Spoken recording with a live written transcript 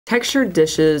Textured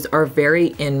dishes are very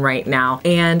in right now,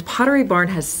 and Pottery Barn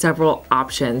has several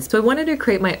options. So I wanted to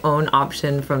create my own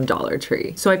option from Dollar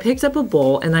Tree. So I picked up a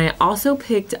bowl, and I also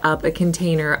picked up a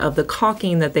container of the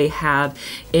caulking that they have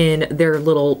in their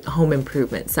little home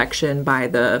improvement section by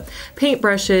the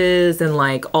paintbrushes and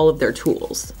like all of their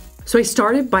tools. So I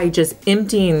started by just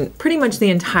emptying pretty much the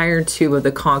entire tube of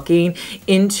the caulking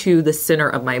into the center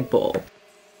of my bowl.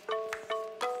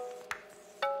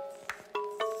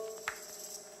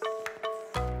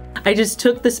 I just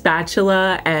took the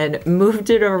spatula and moved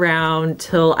it around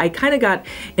till I kind of got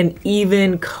an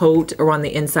even coat around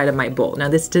the inside of my bowl. Now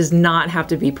this does not have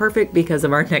to be perfect because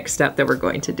of our next step that we're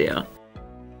going to do.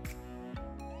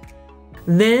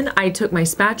 Then I took my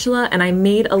spatula and I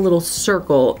made a little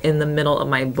circle in the middle of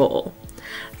my bowl.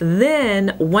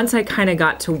 Then once I kind of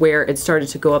got to where it started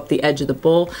to go up the edge of the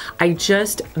bowl, I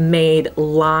just made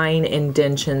line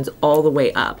indentions all the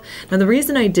way up. Now the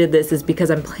reason I did this is because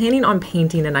I'm planning on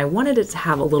painting and I wanted it to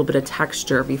have a little bit of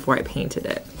texture before I painted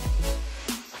it.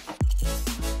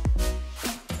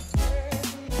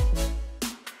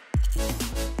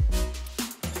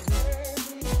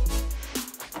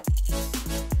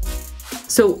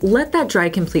 So let that dry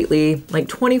completely, like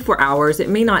 24 hours. It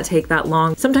may not take that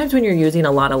long. Sometimes when you're using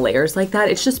a lot of layers like that,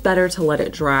 it's just better to let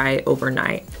it dry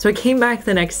overnight. So I came back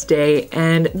the next day,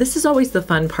 and this is always the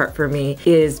fun part for me,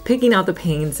 is picking out the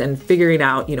paints and figuring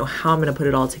out, how I'm gonna put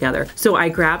it all together. So I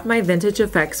grabbed my Vintage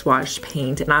Effects wash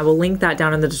paint, and I will link that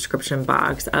down in the description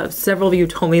box. Several of you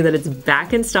told me that it's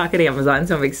back in stock at Amazon,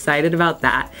 so I'm excited about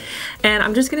that. And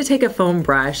I'm just gonna take a foam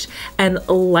brush and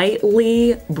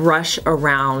lightly brush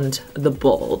around the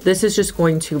bowl. This is just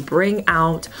going to bring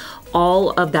out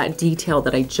all of that detail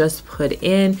that I just put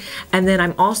in. And then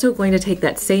I'm also going to take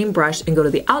that same brush and go to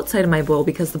the outside of my bowl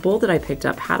because the bowl that I picked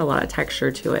up had a lot of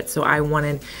texture to it. So I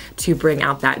wanted to bring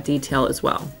out that detail as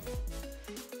well.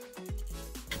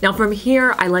 Now from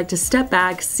here, I like to step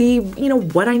back, see,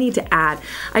 what I need to add.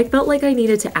 I felt like I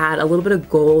needed to add a little bit of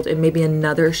gold and maybe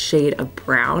another shade of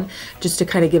brown just to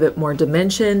kind of give it more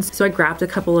dimensions. So I grabbed a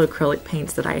couple of acrylic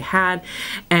paints that I had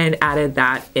and added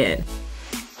that in.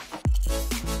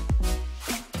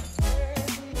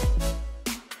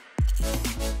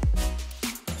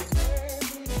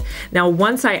 Now,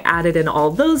 once I added in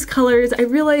all those colors, I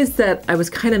realized that I was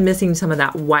kind of missing some of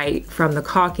that white from the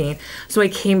caulking. So I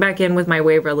came back in with my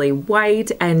Waverly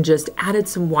white and just added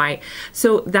some white.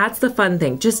 So that's the fun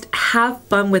thing. Just have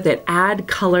fun with it. Add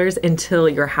colors until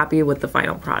you're happy with the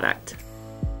final product.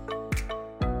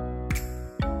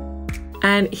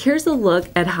 And here's a look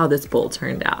at how this bowl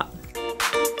turned out.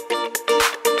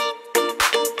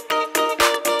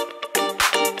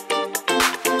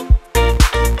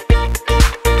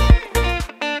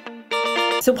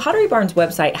 So Pottery Barn's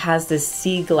website has this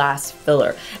sea glass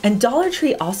filler, and Dollar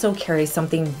Tree also carries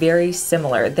something very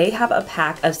similar. They have a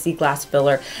pack of sea glass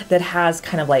filler that has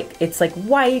kind of like, it's like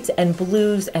white and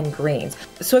blues and greens.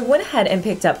 So I went ahead and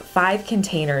picked up 5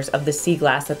 containers of the sea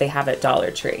glass that they have at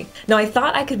Dollar Tree. Now I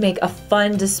thought I could make a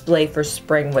fun display for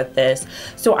spring with this.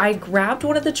 So I grabbed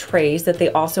one of the trays that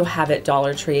they also have at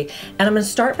Dollar Tree, and I'm gonna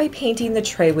start by painting the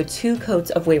tray with 2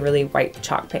 coats of Waverly white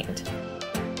chalk paint.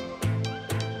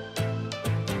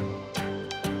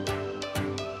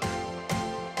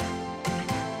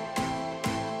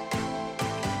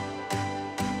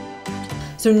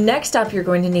 So next up, you're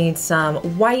going to need some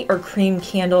white or cream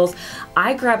candles.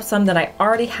 I grabbed some that I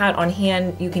already had on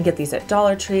hand. You can get these at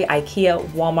Dollar Tree, IKEA,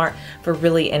 Walmart for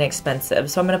really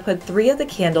inexpensive. So I'm gonna put 3 of the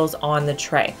candles on the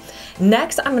tray.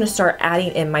 Next, I'm gonna start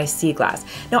adding in my sea glass.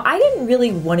 Now, I didn't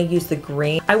really wanna use the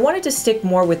green. I wanted to stick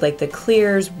more with like the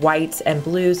clears, whites, and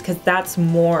blues because that's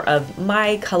more of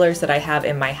my colors that I have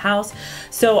in my house.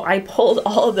 So I pulled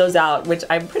all of those out, which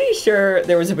I'm pretty sure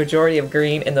there was a majority of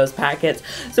green in those packets.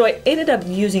 So I ended up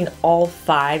using all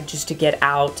 5 just to get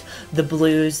out the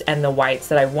blues and the whites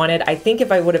that I wanted. I think if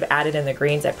I would have added in the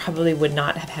greens, I probably would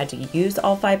not have had to use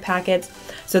all 5 packets.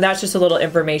 So that's just a little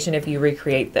information if you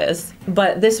recreate this.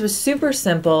 But this was super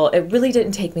simple. It really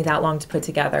didn't take me that long to put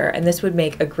together, and this would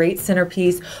make a great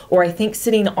centerpiece, or I think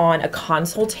sitting on a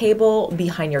console table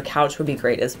behind your couch would be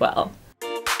great as well.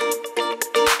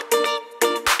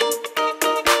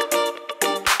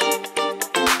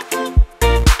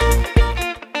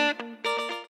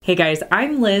 Hey guys,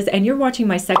 I'm Liz and you're watching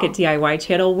my second DIY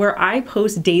channel where I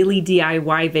post daily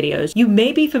DIY videos. You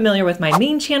may be familiar with my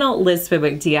main channel, Liz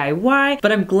Fenwick DIY,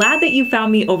 but I'm glad that you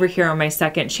found me over here on my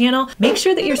second channel. Make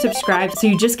sure that you're subscribed so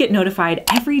you just get notified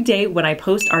every day when I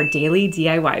post our daily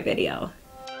DIY video.